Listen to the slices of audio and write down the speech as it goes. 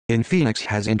Infinix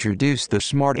has introduced the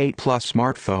Smart 8 Plus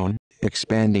smartphone,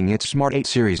 expanding its Smart 8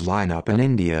 series lineup in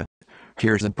India.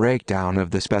 Here's a breakdown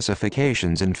of the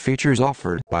specifications and features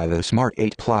offered by the Smart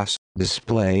 8 Plus.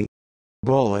 Display.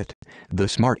 Bullet. The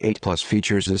Smart 8 Plus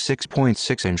features a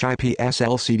 6.6-inch IPS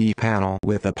LCD panel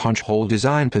with a punch-hole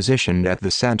design positioned at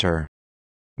the center.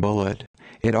 Bullet.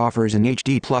 It offers an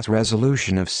HD Plus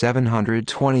resolution of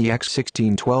 720 x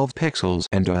 1612 pixels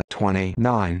and a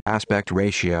 29 aspect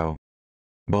ratio.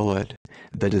 Bullet.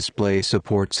 The display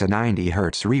supports a 90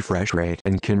 Hz refresh rate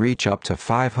and can reach up to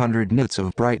 500 nits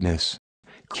of brightness.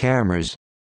 Cameras.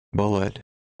 Bullet.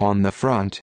 On the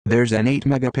front, there's an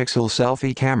 8-megapixel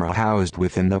selfie camera housed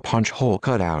within the punch-hole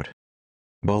cutout.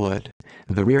 Bullet.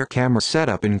 The rear camera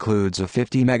setup includes a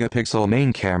 50-megapixel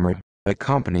main camera,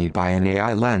 accompanied by an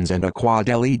AI lens and a quad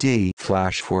LED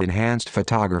flash for enhanced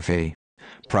photography.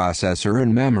 Processor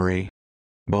and memory.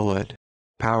 Bullet.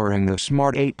 Powering the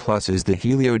Smart 8 Plus is the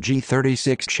Helio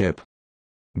G36 chip.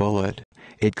 Bullet.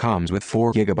 It comes with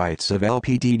 4 GB of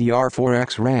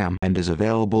LPDDR4X RAM and is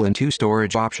available in 2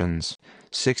 storage options,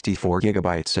 64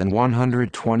 GB and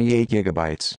 128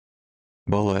 GB.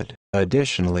 Bullet.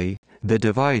 Additionally, the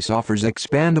device offers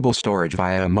expandable storage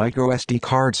via a microSD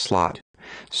card slot.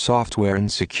 Software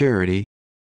and security.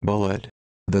 Bullet.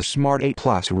 The Smart 8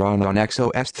 Plus run on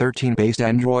XOS 13-based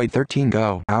Android 13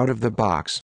 Go out of the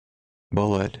box.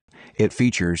 Bullet. It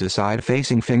features a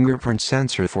side-facing fingerprint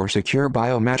sensor for secure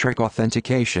biometric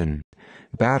authentication.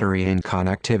 Battery and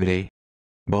connectivity.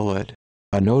 Bullet.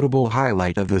 A notable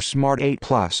highlight of the Smart 8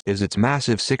 Plus is its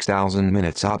massive 6,000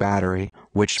 mAh battery,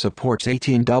 which supports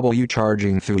 18W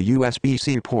charging through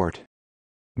USB-C port.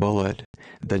 Bullet.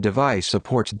 The device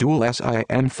supports dual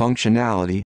SIM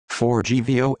functionality, 4G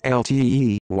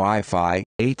VoLTE, Wi-Fi,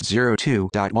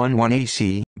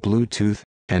 802.11ac, Bluetooth,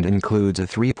 and includes a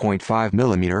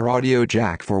 3.5mm audio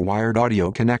jack for wired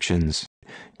audio connections.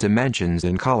 Dimensions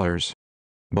and colors.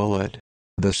 Bullet.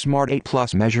 The Smart 8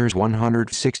 Plus measures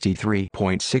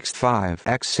 163.65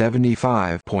 x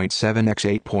 75.7 x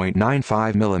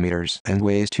 8.95mm and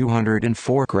weighs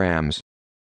 204 grams.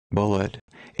 Bullet.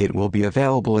 It will be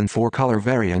available in 4 color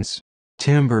variants: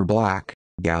 Timber Black,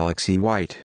 Galaxy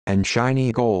White, and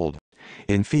Shiny Gold.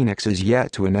 Infinix is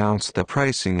yet to announce the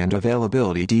pricing and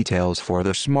availability details for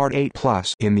the Smart 8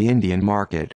 Plus in the Indian market.